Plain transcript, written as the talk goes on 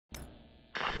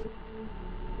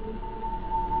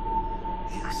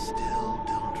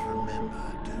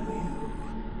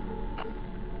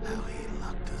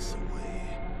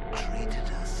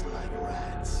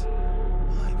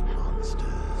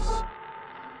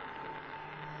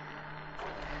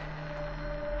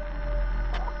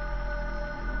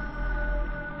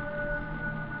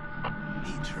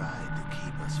tried to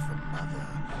keep us from Mother,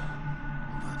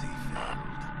 but he failed.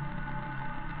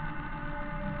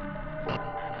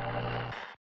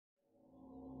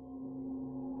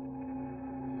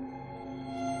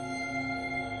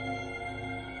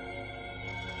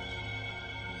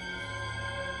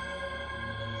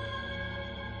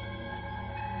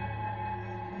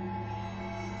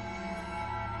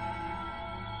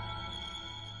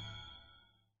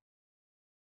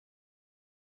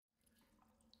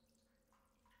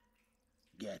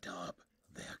 Get up,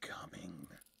 they're coming.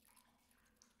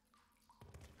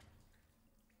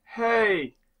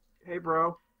 Hey! Hey,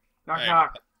 bro. Knock, Hey.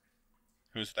 knock.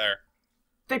 Who's there?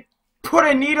 They put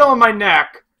a needle in my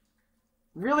neck!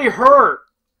 Really hurt!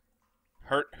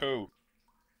 Hurt who?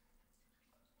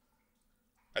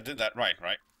 I did that right?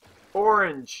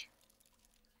 Orange.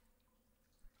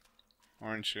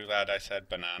 Orange, you glad I said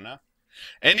banana?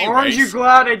 Orange, you Anyways,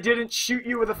 glad I didn't shoot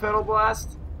you with a fatal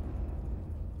blast?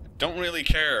 don't really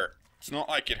care. It's not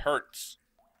like it hurts.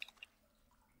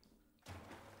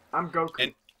 I'm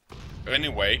Goku.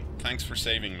 Anyway, thanks for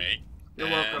saving me. You're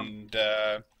welcome.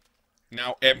 And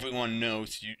now everyone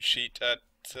knows you cheat at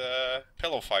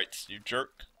pillow fights, you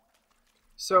jerk.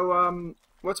 So,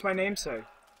 what's my name say?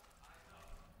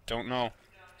 Don't know.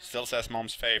 Still says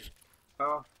mom's fave.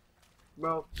 Oh.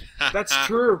 Well, that's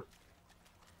true.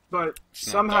 But It's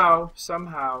not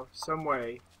somehow, some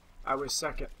way, I was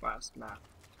second last map.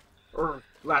 Or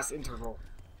last interval.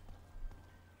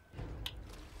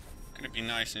 Gonna be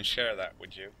nice and share that,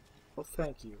 would you? Well,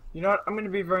 thank you. You know what? I'm gonna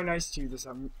be very nice to you this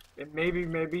time. Maybe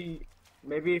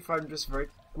if I'm just very...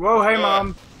 Whoa, hey,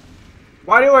 Mom!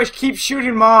 Why do I keep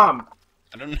shooting Mom?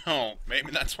 I don't know.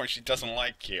 Maybe that's why she doesn't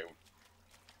like you.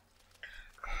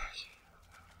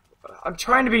 I'm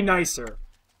trying to be nicer.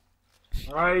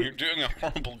 Alright? You're doing a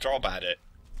horrible job at it.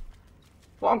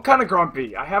 Well, I'm kinda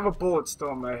grumpy. I have a bullet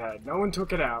still in my head. No one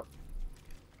took it out.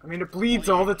 I mean, it bleeds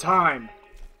all the time.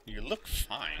 You look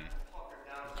fine.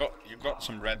 You've got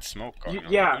some red smoke going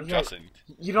on. Yeah, Who yeah. doesn't?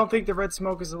 You don't think the red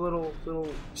smoke is a little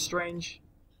strange?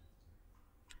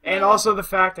 And also the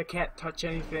fact I can't touch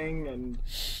anything, and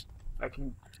I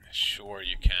can... Sure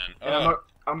you can. And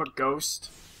I'm a ghost.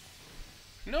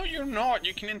 No, you're not.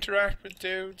 You can interact with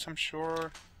dudes, I'm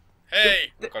sure.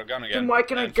 Hey! Got a gun again. Then why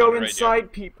can I And go found a radio.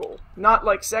 inside people? Not,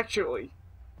 like, sexually.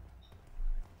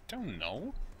 Don't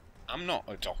know. I'm not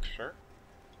a doctor.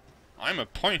 I'm a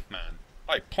point man.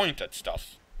 I point at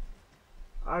stuff.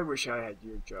 I wish I had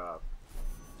your job.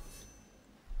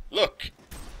 Look!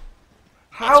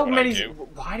 How what I many... do.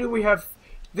 Why do we have...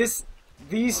 These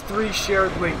three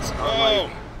shared links are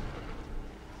like...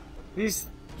 These...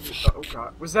 Oh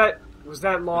god. Was that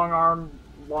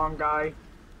long guy?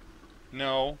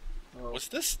 No. Oh. Was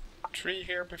this tree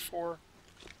here before?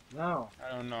 No.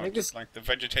 I don't know. I think It's this- like the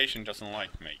vegetation doesn't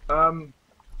like me.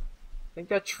 I think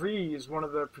that tree is one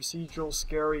of the procedural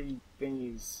scary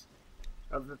thingies.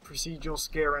 Of the procedural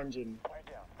scare engine.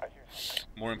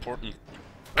 More important.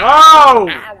 Oh!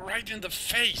 Ow! Right in the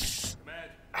face!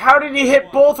 How did he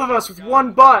hit both of us with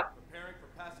one butt?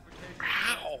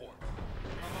 Ow!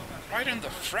 Right in the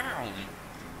frown!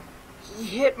 He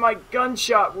hit my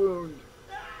gunshot wound.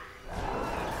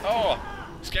 Oh!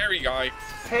 Scary guy.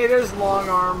 Hey, there's long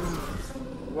arm.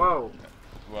 Whoa.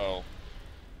 Well.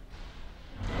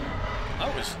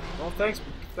 That was... Well,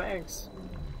 thanks.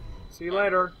 See you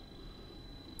later.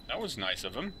 That was nice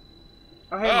of him.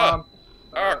 Oh, hey, Mom.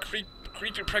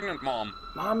 Creepy pregnant mom.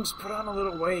 Mom's put on a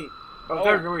little weight. Oh, Oh.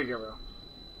 there we go.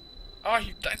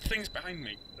 That thing's behind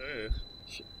me. Ugh.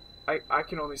 I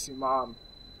can only see Mom.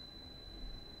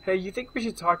 Hey, you think we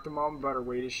should talk to Mom about her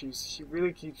weight issues? She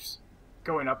really keeps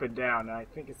going up and down, and I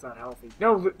think it's not healthy.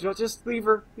 No, just leave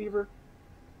her.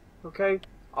 Okay?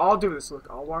 I'll do this. Look,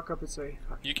 I'll walk up and say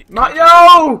hi. You can...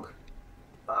 No!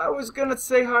 I was gonna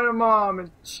say hi to Mom,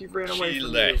 and she ran away She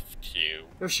from left you. you.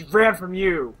 No, she ran from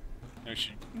you. No,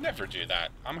 she'd never do that.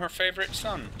 I'm her favorite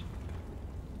son.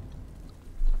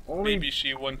 Only Maybe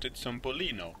she wanted some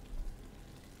Bolino.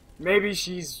 maybe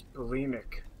she's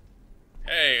bulimic.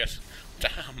 Hey,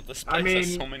 damn, this place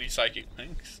has so many psychic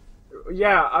links.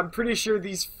 Yeah, I'm pretty sure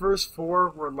these first four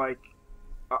were like,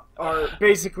 are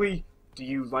basically, do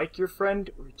you like your friend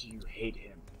or do you hate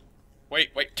him? Wait,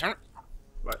 turn...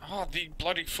 What? Oh, the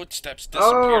bloody footsteps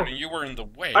disappeared and you were in the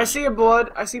way. I see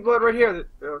blood right here.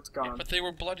 Oh, it's Yeah, gone. but they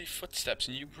were bloody footsteps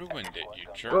and you ruined it, you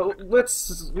jerk. Well,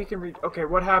 we can read. Okay,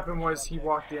 what happened was he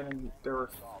walked in and there were,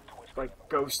 like,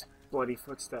 ghost bloody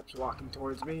footsteps walking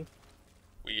towards me.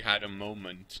 We had a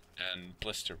moment and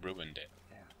Blister ruined it.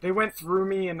 Yeah. They went through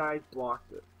me and I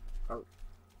blocked it. Oh.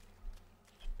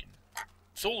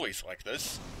 It's always like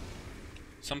this.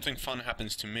 something fun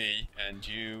happens to me, and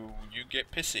you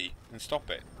get pissy and stop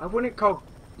it. I wouldn't call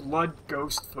blood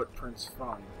ghost footprints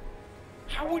fun.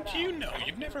 How would you know?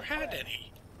 You've never had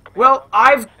any. Well,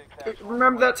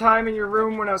 remember that time in your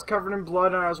room when I was covered in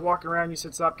blood and I was walking around, you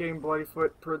said stop getting bloody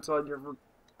footprints on your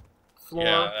floor?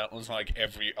 Yeah, that was like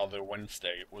every other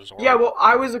Wednesday. It was horrible. Yeah, well,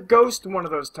 I was a ghost one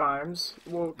of those times.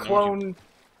 Well, clone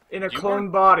in a clone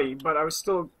body, but I was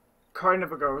still kind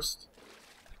of a ghost.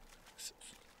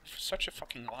 Such a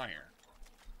fucking liar.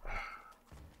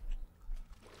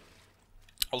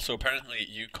 Also, apparently,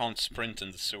 you can't sprint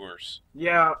in the sewers.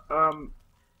 Yeah,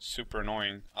 Super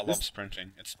annoying. I love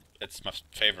sprinting. It's my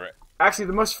favorite. Actually,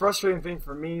 the most frustrating thing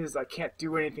for me is I can't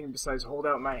do anything besides hold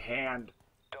out my hand.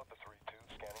 Delta 3-2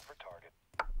 scanning for target.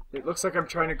 It looks like I'm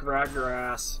trying to grab your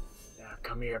ass. Yeah,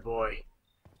 come here, boy.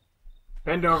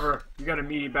 Bend over. You got a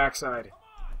meaty backside.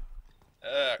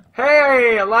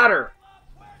 Hey, a ladder!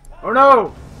 Oh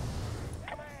no!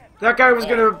 That guy was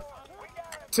Well,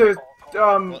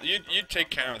 you take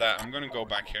care of that. I'm gonna go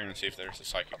back here and see if there's a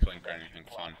psychic link or anything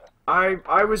fun.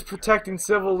 I was protecting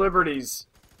civil liberties.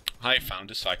 I found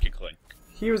a psychic link.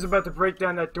 He was about to break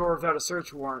down that door without a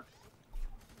search warrant.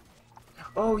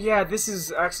 Oh yeah, this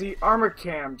is actually Armor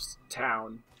Cam's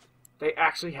town. They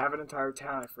actually have an entire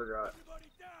town, I forgot.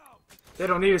 They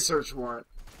don't need a search warrant.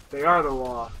 They are the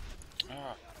law.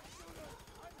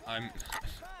 I'm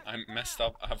messed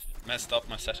up. I've messed up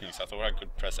my settings. I thought I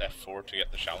could press F.3.A.R to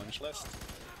get the challenge list.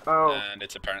 Oh. And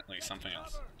it's apparently something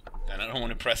else. And I don't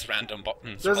want to press random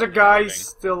buttons. There's a guy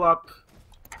still up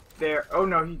there. Oh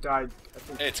no, he died. I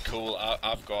think. It's cool.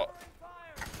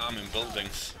 I'm in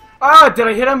buildings. Ah, did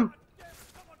I hit him?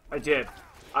 I did.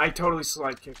 I totally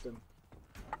slide kicked him.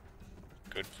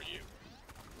 Good for you.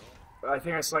 I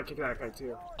think I slide kicked that guy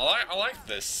too. I like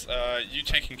this. You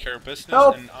taking care of business,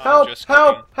 Help! and I'm Help! just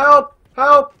Help! Help!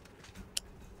 Help!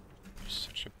 You're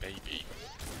such a baby.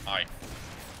 Hi.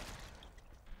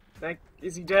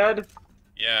 Is he dead?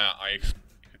 Yeah,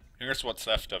 here's what's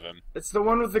left of him. It's the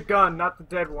one with the gun, not the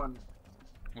dead one.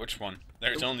 Which one?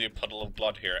 There's only a puddle of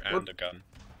blood here and a gun.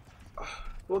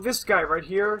 Well, this guy right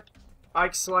here, I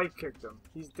slide kicked him.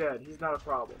 He's dead. He's not a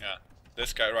problem. Yeah.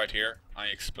 This guy right here, I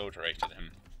exploderated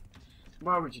him.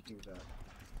 Why would you do that?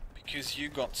 Because you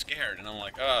got scared, and I'm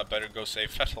like, better go save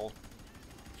Fettel.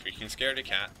 Freaking scaredy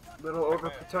cat. Little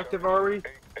overprotective, are we?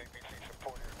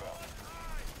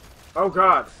 Oh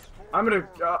god.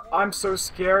 I'm so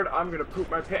scared, I'm gonna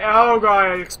poop my pants. Oh god,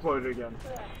 I exploded again.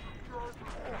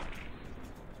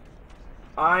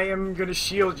 I am gonna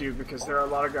shield you because there are a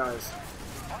lot of guys.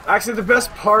 Actually, the best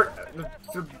part,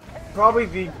 probably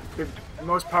the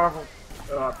most powerful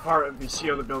part of the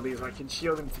shield ability is I can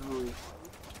shield him through.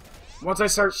 Once I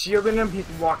start shielding him, he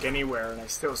can walk anywhere and I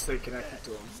still stay connected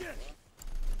to him.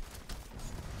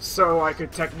 So I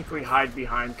could technically hide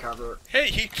behind cover.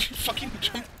 Hey, he fucking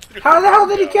jumped through. How the hell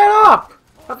did he get up?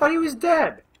 I thought he was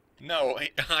dead. No,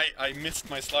 I missed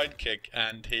my slide kick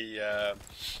and he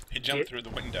jumped through the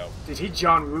window. Did he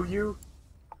John Woo you?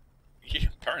 Yeah,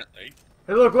 apparently.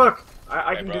 Hey, look!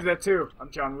 I can bro. do that too. I'm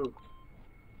John Woo.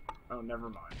 Oh, never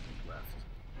mind. He left.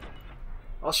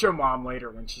 I'll show Mom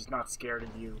later when she's not scared of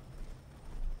you.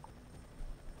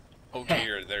 Oh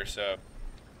dear, there's a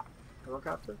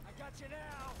helicopter.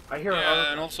 I hear.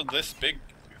 Yeah, and also this big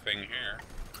thing here.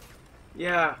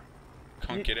 Yeah.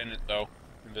 Can't get in it though.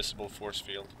 Invisible force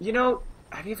field. You know,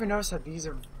 have you ever noticed that these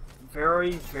are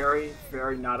very, very,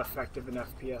 very not effective in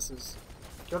FPSs?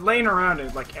 They're laying around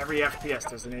in like every FPS.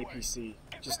 There's an APC,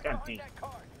 just empty.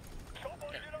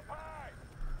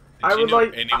 I would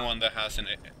like anyone that has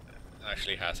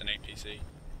actually has an APC.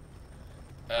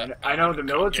 I know the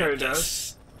military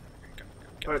does.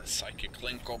 But psychic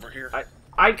link over here.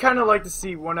 I'd kind of like to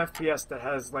see one FPS that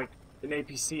has like an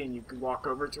APC and you can walk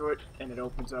over to it and it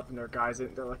opens up and there are guys in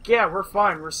it. They're like, yeah, we're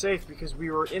fine, we're safe because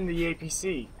we were in the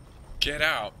APC. Get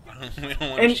out. We don't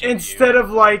want and to instead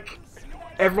of like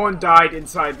everyone died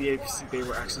inside the APC, they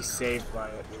were actually saved by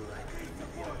it.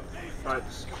 But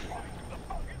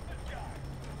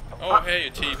hey,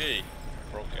 a TV.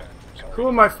 Broke it. Sorry. Who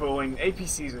am I fooling?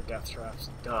 APCs are death traps.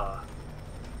 Duh.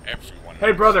 Everyone.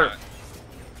 Hey brother. That.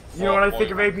 You know what I think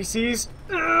of APCs?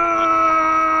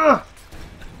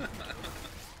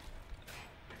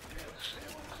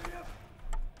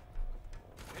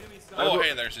 Oh,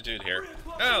 hey, there's a dude here.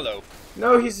 Hello.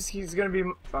 No, he's gonna be.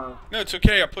 No, it's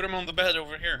okay. I put him on the bed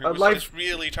over here. He was just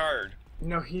really tired.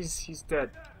 No, he's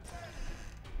dead.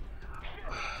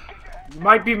 You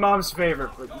might be Mom's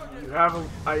favorite, but you have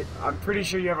a. I'm pretty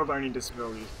sure you have a learning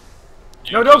disability.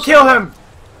 No, don't kill him!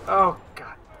 Oh,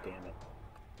 god damn it.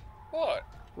 What?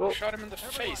 Well, I shot him in the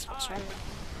face. What's wrong with...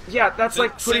 Yeah, that's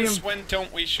like putting Since him... when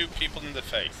don't we shoot people in the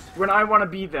face? When I want to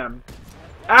be them.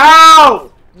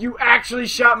 Ow! You actually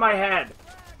shot my head.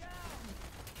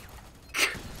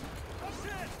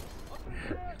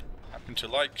 Happen to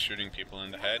like shooting people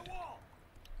in the head.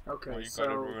 Okay, Why you so...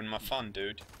 gotta ruin my fun,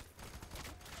 dude?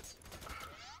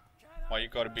 Why you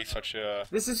gotta be such a...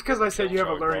 This is because I said you have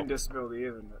a Killjoy, learning bro. disability,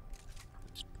 isn't it?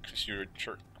 Because you're a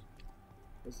jerk.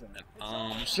 Isn't it?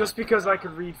 And, Just because I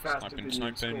could read faster than you in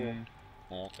school. sniping.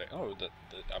 All day. Oh,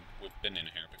 we've been in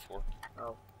here before.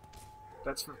 Oh.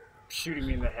 That's for shooting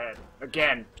me in the head.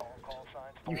 Again.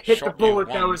 You hit the Shot bullet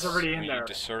you that was once already in when there. You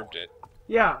deserved it.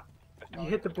 Yeah. You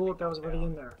hit the bullet that was already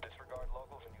in there.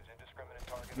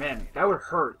 Man, that would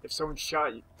hurt if someone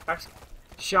shot you. Actually,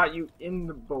 shot you in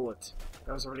the bullet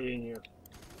that was already in you.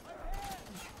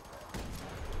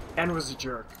 And was a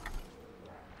jerk.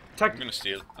 I'm gonna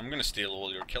steal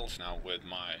all your kills now with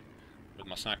my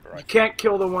sniper rifle. You can't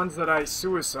kill the ones that I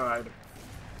suicide.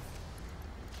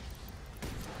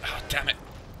 Oh, damn it!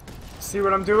 See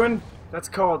what I'm doing? That's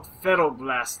called F.3.A.R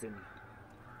blasting.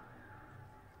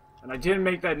 And I didn't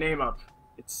make that name up.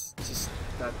 It's just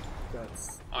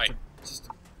that's just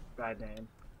a bad name.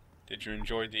 Did you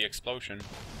enjoy the explosion?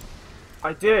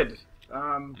 I did.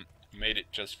 Made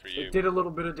it just for you. It did a little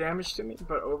bit of damage to me,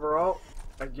 but overall,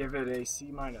 I give it a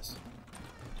C-.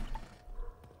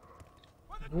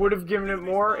 Would have given it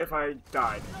more if I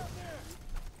died.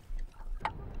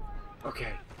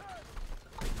 Okay.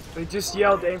 They just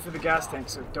yelled aim for the gas tank,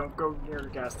 so don't go near the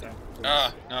gas tank. Please.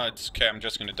 No, it's okay. I'm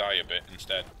just gonna die a bit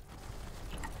instead.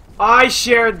 I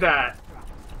shared that.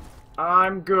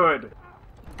 I'm good.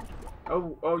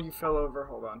 Oh, you fell over.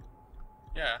 Hold on.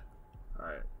 Yeah.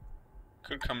 Alright.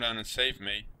 Could come down and save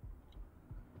me.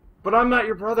 But I'm not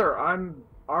your brother. I'm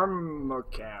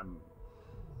Armacam.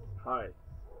 Hi.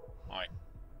 Hi.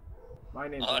 My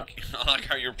name's I like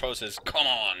how your pose is, come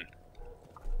on!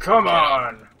 Come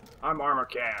on! I'm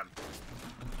Armacam.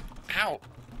 Ow!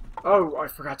 Oh, I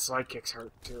forgot sidekicks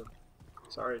hurt too.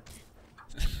 Sorry.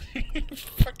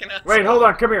 Fucking asshole. Wait, hold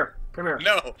on. Come here. Come here.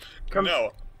 No! Come.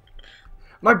 No!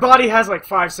 My body has like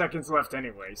 5 seconds left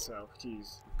anyway, so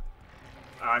jeez.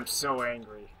 I'm so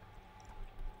angry.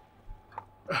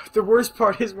 The worst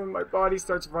part is when my body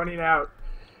starts running out,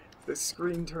 the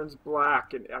screen turns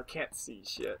black and I can't see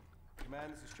shit.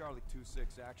 Command, this is Charlie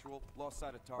 2-6 actual. Lost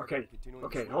sight of target. Okay, Continuing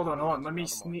okay, to hold on. Let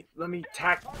me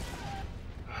tack.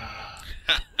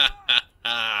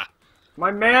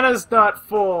 My mana's not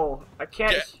full. I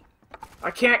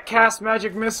can't cast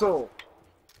magic missile.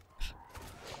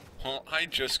 Well, I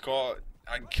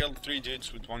killed 3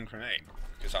 dudes with 1 grenade.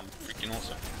 Because I'm freaking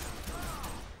awesome.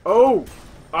 Oh!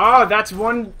 That's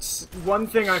one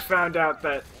thing I found out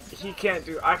that he can't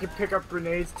do. I can pick up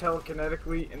grenades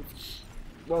telekinetically and,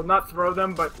 well, not throw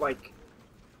them, but like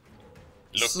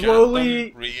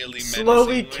slowly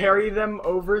carry them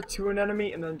over to an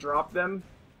enemy and then drop them,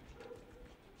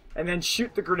 and then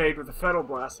shoot the grenade with a F.3.A.R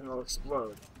blast and it'll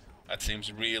explode. That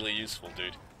seems really useful,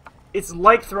 dude. It's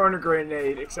like throwing a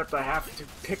grenade, except I have to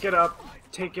pick it up,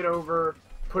 take it over,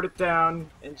 put it down,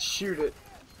 and shoot it.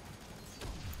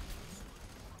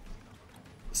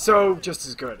 So, just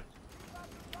as good.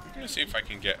 I'm gonna see if I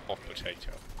can get hot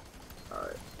potato.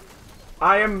 Alright.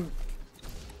 I am...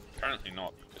 Apparently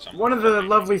not, because I'm... One of the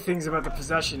lovely things about the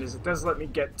possession is it does let me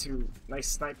get to nice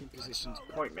sniping positions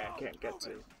Pointman can't get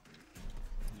to.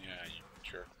 Yeah, you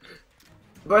jerk.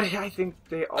 But I think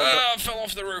they all... Fell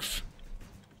off the roof!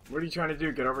 What are you trying to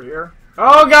do? Get over here?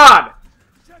 Oh god!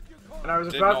 And I was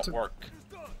Did about not to... work.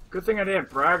 Good thing I didn't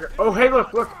brag. Oh, hey,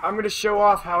 look! I'm gonna show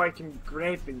off how I can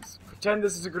grenade things. Pretend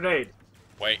this is a grenade.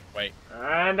 Wait.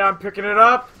 And I'm picking it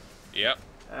up. Yep.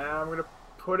 And I'm gonna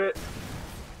put it...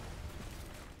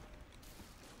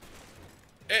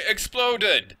 It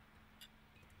exploded!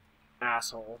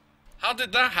 Asshole. How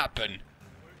did that happen?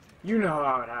 You know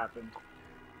how it happened.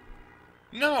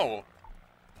 No!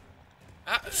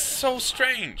 That's so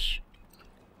strange.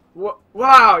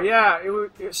 Wow, yeah, it was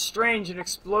strange. An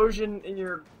explosion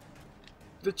in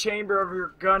the chamber of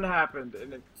your gun happened,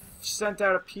 and it sent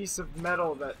out a piece of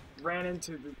metal that ran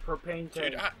into the propane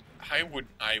tank. Dude, I would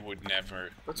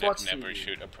never TV.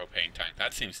 shoot a propane tank.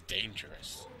 That seems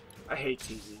dangerous. I hate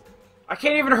TV. I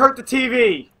can't even hurt the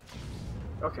TV!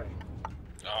 Okay.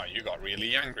 Oh, you got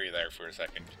really angry there for a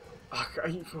second.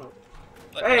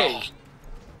 Hey!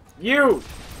 You!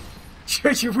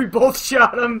 We both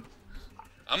shot him!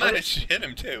 I managed to hit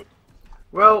him too.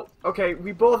 Well, okay,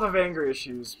 we both have anger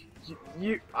issues.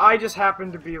 I just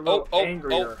happen to be a little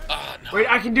angrier. No. Wait,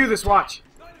 I can do this, watch!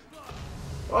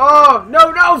 Oh,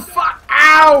 no, fuck!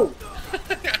 Ow!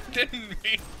 I didn't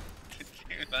mean to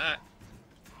do that.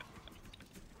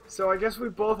 So I guess we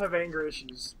both have anger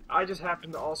issues. I just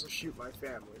happen to also shoot my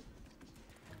family.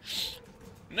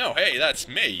 No, hey, that's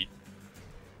me.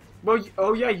 Well,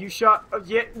 oh yeah, you shot.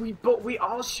 Yeah, we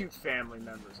all shoot family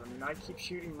members. I mean, I keep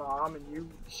shooting Mom, and you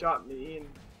shot me, and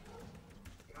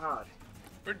God.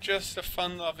 We're just a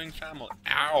fun-loving family.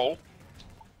 Ow!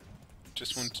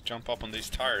 Just wanted to jump up on these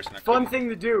tires and I Fun couldn't. thing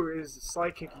to do is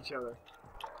slide kick each other.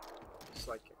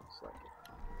 Slide kick, slide kick.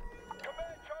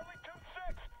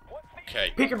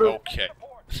 Okay. Peekaboo. Okay.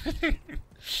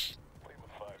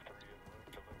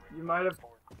 You might have.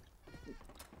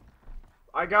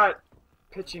 I got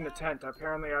pitching the tent.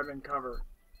 Apparently, I'm in cover.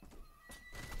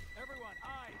 Everyone,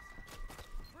 eyes.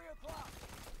 3 o'clock.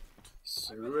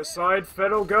 Suicide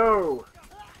Fettle go.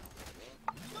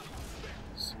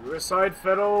 Suicide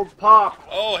Fettle pop.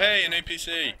 Oh, hey, an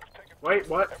APC. Wait,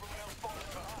 what?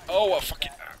 Oh, a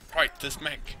fucking... Right, this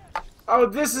mech. Oh,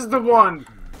 this is the one.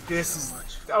 This is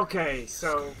okay.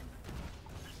 So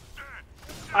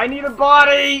I need a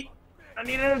body. I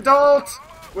need an adult.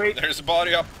 Wait, There's a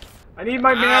body up. I need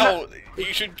my man. Ow!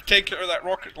 You should take care of that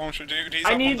rocket launcher, dude. He's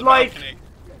I up need, on the like- balcony.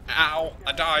 Ow!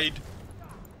 I died.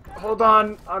 Hold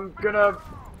on. I'm gonna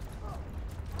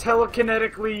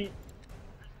telekinetically.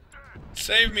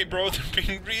 Save me, bro. They're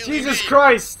being really Jesus mean.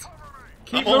 Christ!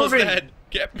 Keep I'm almost moving. dead.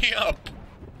 Get me up.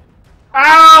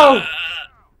 Ow! Ah.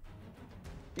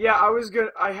 Yeah,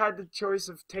 I had the choice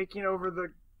of taking over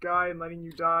the guy and letting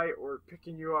you die, or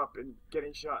picking you up and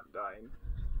getting shot and dying.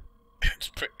 It's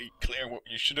pretty clear what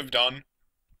you should have done.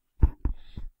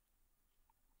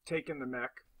 Taking the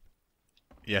mech.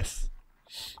 Yes.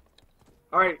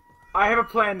 Alright, I have a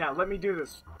plan now. Let me do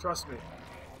this. Trust me.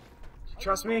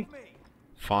 Trust me?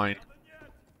 Fine.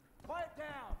 Quiet down.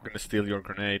 I'm gonna steal your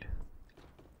grenade.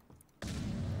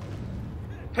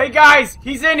 Hey guys!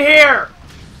 He's in here!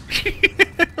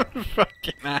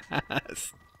 Fucking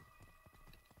ass.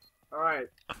 Alright.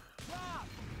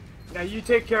 Now you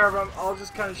take care of him. I'll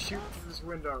just kind of shoot through this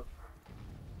window.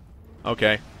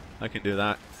 Okay, I can do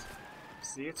that.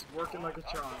 See, it's working like a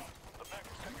charm.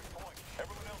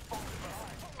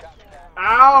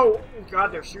 Ow! Oh,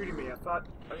 God, they're shooting me. I thought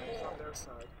I was on their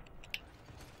side.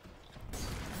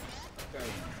 Okay.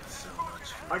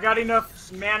 I got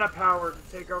enough mana power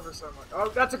to take over someone. Oh,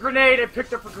 that's a grenade! I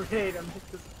picked up a grenade. I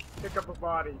meant to pick up a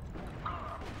body.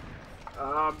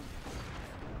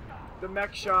 The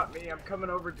mech shot me. I'm coming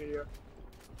over to you.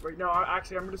 Wait, no,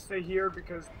 actually, I'm gonna stay here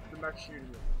because the mech's shooting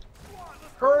me.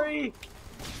 Hurry!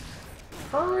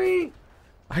 Hurry!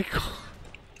 I got...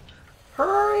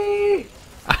 Hurry!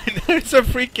 There's a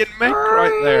freaking mech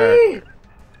right Hurry!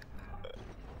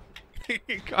 there.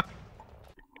 You got-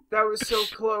 That was so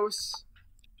close.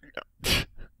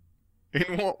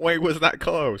 In what way was that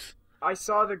close? I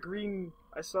saw the green.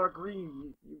 I saw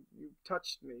green. You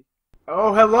touched me.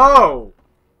 Oh, hello!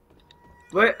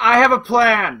 I have a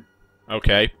plan.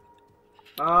 Okay.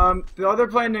 The other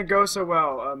plan didn't go so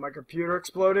well. My computer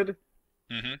exploded.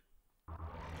 Mm-hmm.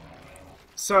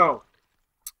 So,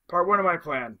 part one of my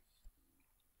plan.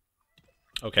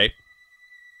 Okay.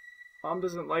 Mom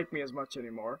doesn't like me as much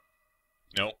anymore.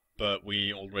 No, but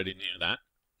we already knew that.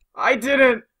 I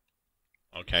didn't!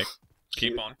 Okay.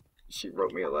 Keep on. She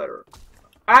wrote me a letter.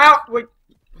 Ow! Wait.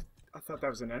 I thought that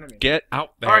was an enemy. Get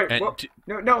out there Alright, and... well,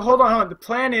 no, hold on. The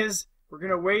plan is, we're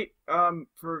gonna wait,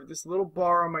 for this little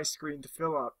bar on my screen to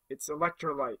fill up. It's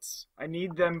electrolytes. I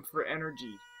need them for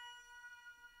energy.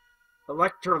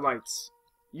 Electrolytes.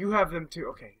 You have them too.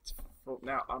 Okay, it's full.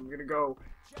 Now, I'm gonna go...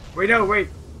 Wait, no, wait.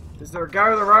 Is there a guy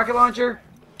with a rocket launcher?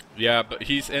 Yeah, but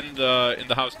he's in the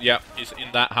house. Yeah, he's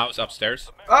in that house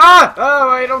upstairs. Ah! Oh,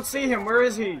 I don't see him. Where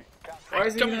is he? Why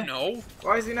is I he don't not, know.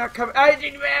 Why is he not coming? Why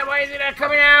is he not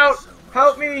coming out?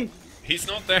 Help me! He's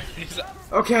not there. He's...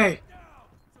 Okay.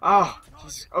 Oh,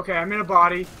 okay. I'm in a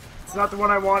body. It's not the one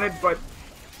I wanted, but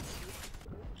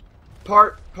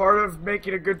part of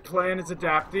making a good plan is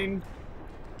adapting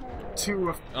to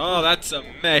a. Oh, that's a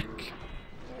mech.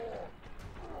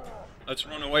 Let's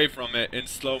run away from it in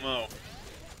slow-mo.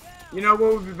 You know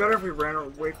what would be better if we ran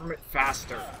away from it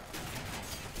faster?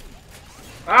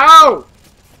 Ow!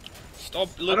 Stop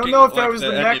looking I don't know if like that was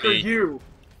the mech or enemy. you.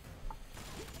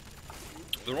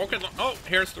 The rocket oh,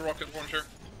 here's the rocket launcher.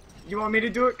 You want me to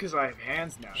do it? Because I have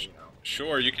hands now, you know.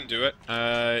 Sure, you can do it.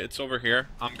 It's over here.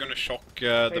 I'm gonna shock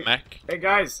the mech. Hey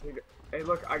guys. Hey,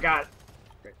 look, I got it.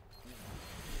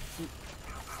 Okay.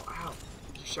 Ow, ow, ow.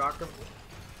 Did you shock him?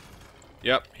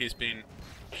 Yep, he's been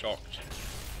shocked.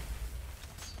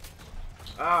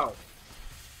 Ow.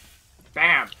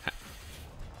 Bam.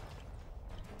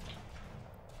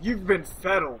 You've been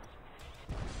fettled.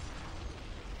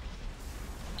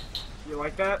 You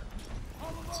like that?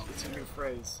 It's a new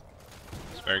phrase.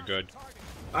 It's very good.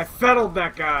 I fettled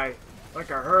that guy like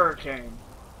a hurricane.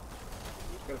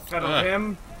 Gonna fettle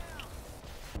him.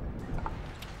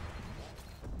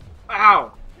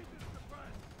 Ow!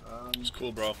 It's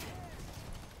cool, bro.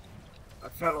 I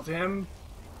fettled him.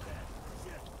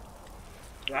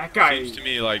 That guy. Seems to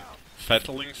me like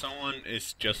fettling someone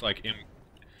is just like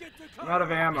I'm out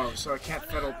of ammo, so I can't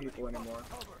fettle people anymore.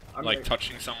 like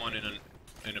touching someone in an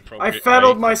I inappropriate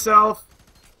fettled way. myself.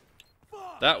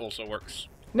 That also works.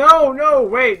 No, no,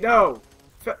 wait, no.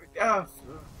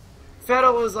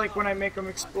 Fettle is like when I make them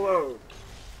explode.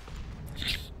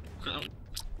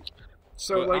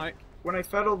 So But like when I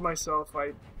fettled myself,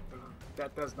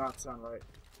 that does not sound right.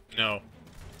 No.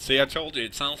 See, I told you.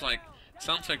 It sounds like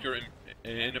you're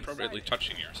inappropriately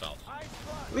touching yourself.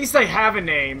 At least I have a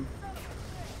name.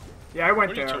 Yeah, I went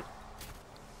What are you there.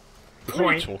 What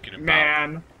are you talking about?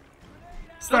 Man.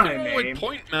 It's not a Nothing wrong with name.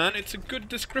 Pointman. It's a good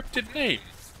descriptive name.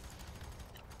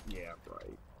 Yeah,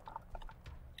 right.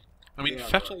 I mean, Yeah,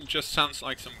 fettle just sounds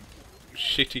like some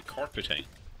shitty carpeting.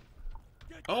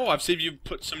 Oh, I've seen you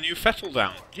put some new fettle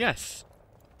down. Yes.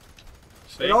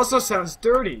 See? It also sounds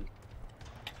dirty.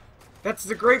 That's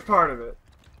the great part of it.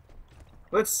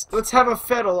 Let's have a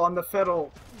fettle on the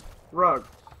fettle rug.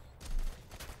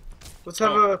 Let's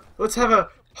have a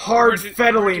hard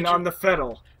fettling on the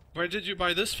fettle. Where did you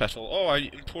buy this fettle? Oh, I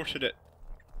imported it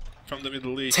from the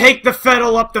Middle East. Take the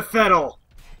fettle up the fettle.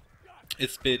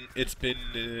 It's been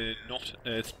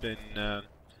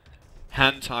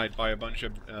hand tied by a bunch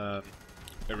of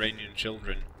Iranian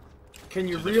children. Can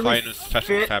you to the really finest fettle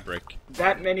fit fabric.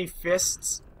 that many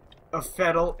fists of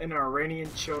fettle in an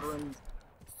Iranian children's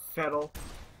fettle?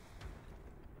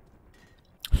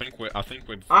 I think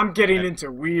we've. I'm getting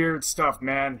into weird stuff,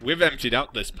 man. We've emptied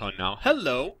out this pun now.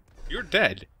 Hello, you're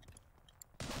dead.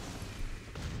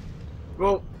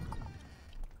 Well,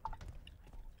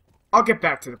 I'll get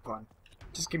back to the pun.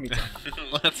 Just give me time.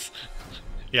 let's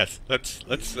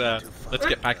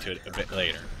get back to it a bit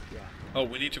later. Yeah. Oh,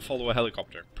 we need to follow a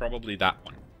helicopter. Probably that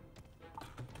one.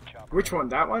 Which one?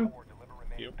 That one?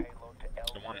 Yep.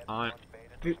 The one I'm.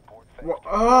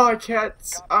 Oh, I can't.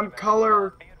 I'm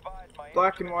color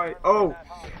black and white. Oh,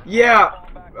 yeah.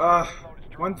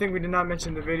 One thing we did not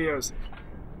mention in the videos.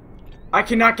 I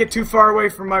cannot get too far away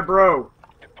from my bro.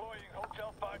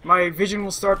 My vision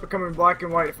will start becoming black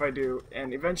and white if I do,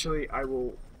 and eventually I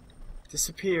will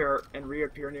disappear and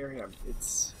reappear near him.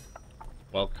 It's...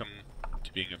 Welcome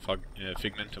to being a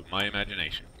figment of my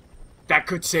imagination. That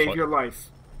could save your life.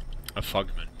 A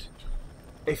fugment.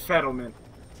 A fettlement.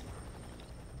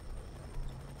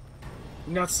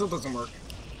 No, it still doesn't work.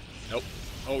 Nope.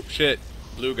 Oh shit.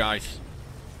 Blue guys.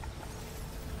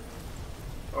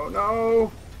 Oh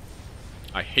no!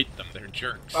 I hate them. They're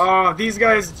jerks. Oh, these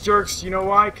guys jerks. You know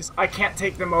why? Because I can't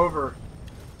take them over.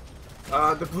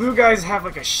 The blue guys have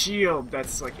like a shield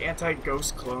that's like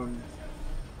anti-ghost clone.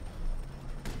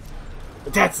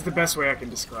 That's the best way I can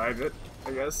describe it,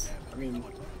 I guess. I mean,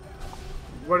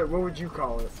 what would you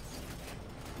call it?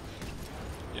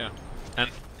 Yeah.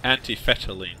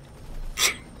 Anti-fetylene.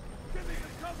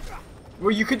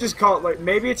 Well, you could just call it like,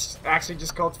 maybe it's actually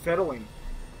just called fettling.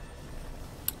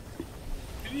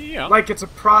 Yeah. Like it's a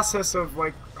process of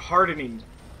like hardening.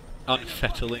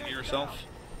 Unfettling yourself.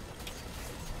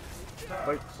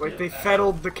 Like they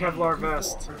fettled the Kevlar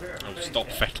vest. Oh,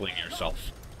 stop fettling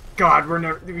yourself. God,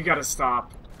 we gotta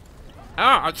stop.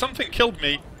 Ah, something killed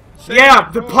me.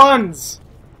 Yeah, the puns.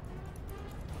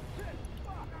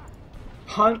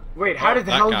 Wait, how did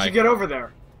the hell did you get over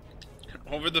there?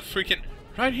 Over the freaking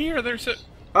right here. There's a.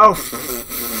 Oh,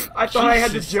 I thought I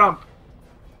had to Jesus. jump.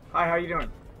 Hi, how you doing?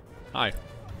 Hi.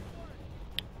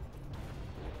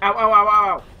 Ow, ow, ow,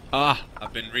 ow, ow. Ah,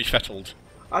 I've been refettled.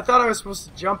 I thought I was supposed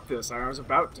to jump this. I was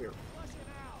about to.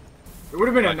 It would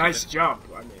have been a Like nice it. jump.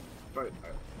 I mean, but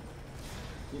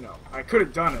you know, I could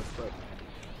have done it, but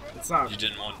it's not. You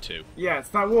didn't want to. Yeah,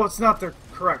 it's not. Well, it's not the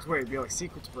correct way. It'd be like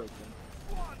sequence breaking.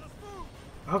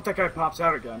 I hope that guy pops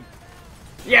out again.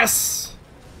 Yes.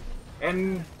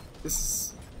 And this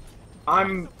is.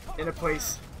 I'm in a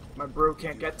place my bro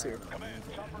can't get to.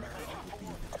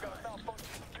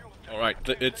 Alright,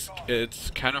 it's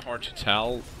kind of hard to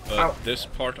tell, but Ow. this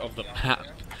part of the map,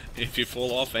 if you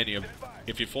fall off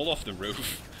the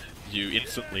roof, you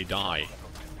instantly die.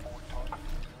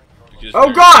 Because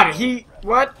Oh God!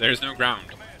 What? There's no ground.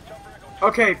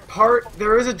 Okay,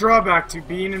 there is a drawback to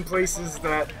being in places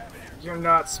that you're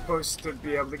not supposed to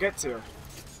be able to get to.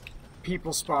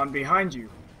 People spawn behind you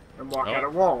and walk Oh. out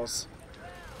of walls.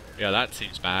 Yeah, that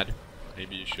seems bad.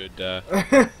 Maybe you should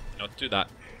not do that.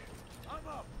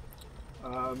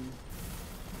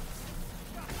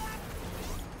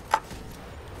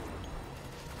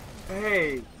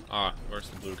 Hey. Ah, where's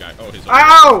the blue guy? Oh, he's over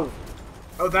Ow!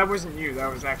 Oh, that wasn't you.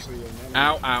 That was actually an enemy. there.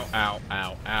 Ow, ow, ow,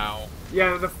 ow, ow.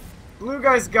 Yeah, the blue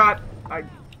guy's got,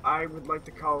 I would like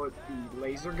to call it the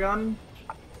laser gun.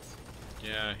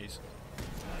 Yeah, he's...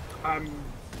 And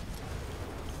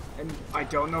I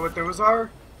don't know what those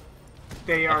are.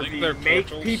 They are the make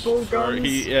people guns.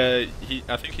 I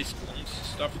think he spawns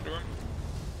stuff through him.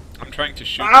 I'm trying to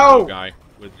shoot Ow! the blue guy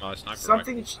with my sniper rifle.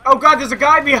 Something. Oh god, there's a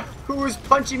guy who was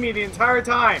punching me the entire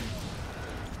time.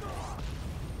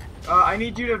 I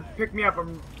need you to pick me up.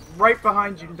 I'm right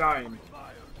behind you, dying.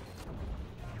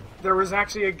 There was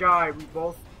actually a guy we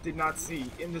both did not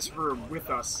see in this room with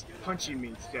us, punching me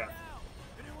to death.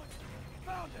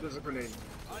 There's a grenade.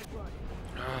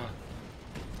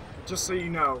 Just so you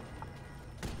know,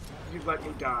 you let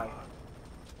me die.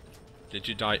 Did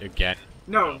you die again?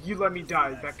 No, you let me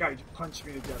die. That guy punched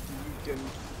me to death and you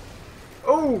didn't.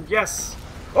 Oh, yes!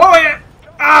 Oh, yeah!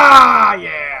 Ah,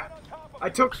 yeah! I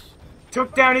took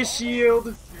down his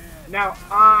shield. Now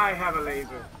I have a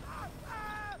laser.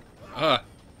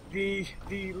 The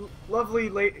lovely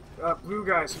blue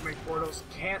guys who make portals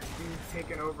can't be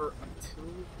taken over until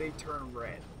they turn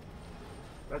red.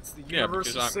 That's the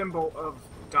universal symbol of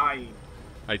dying.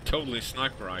 I totally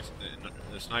sniperized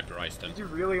him. Did you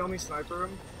really only sniper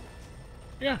him?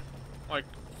 Yeah, like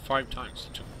 5 times.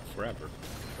 It took forever.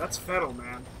 That's F.3.A.R,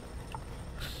 man.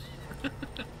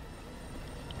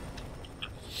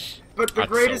 But the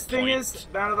greatest thing is,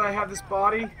 now that I have this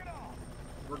body,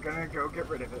 we're gonna go get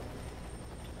rid of it.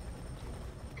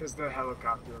 Because the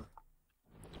helicopter.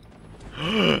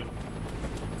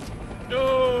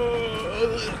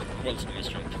 No! Well, it's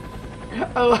almost jumped.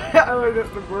 I like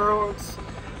it, the world's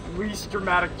least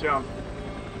dramatic jump.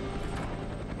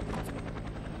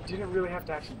 You didn't really have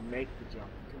to actually make the jump.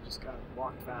 You could just kind of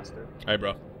walk faster. Hey,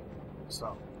 bro.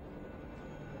 So.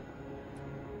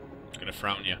 I'm gonna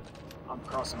frown you. I'm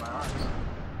crossing my arms.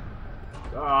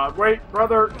 Wait,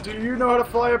 brother, do you know how to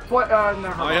fly a plane? Never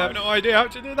mind. I have no idea how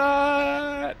to do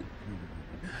that!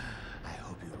 I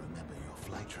hope you remember your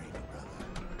flight training, brother.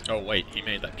 Oh, wait, he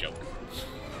made that joke.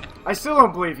 I still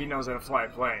don't believe he knows how to fly a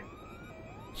plane.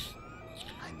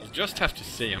 You'll just have to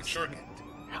see, I'm sure.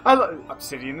 I'm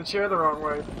sitting in the chair the wrong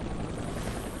way.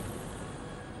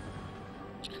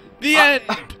 The end!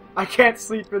 I can't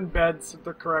sleep in beds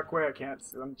the correct way. I can't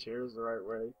sit on chairs the right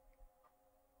way.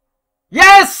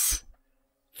 Yes!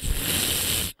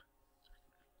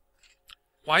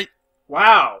 Why?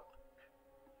 Wow.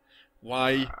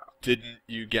 Why didn't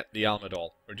you get the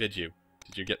Almadal? Or did you?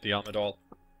 Did you get the Almadal?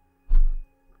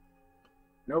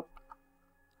 Nope.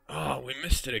 Oh, we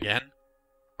missed it again.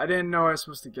 I didn't know I was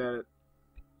supposed to get it.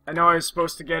 I know I was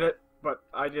supposed to get it, but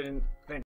I didn't think.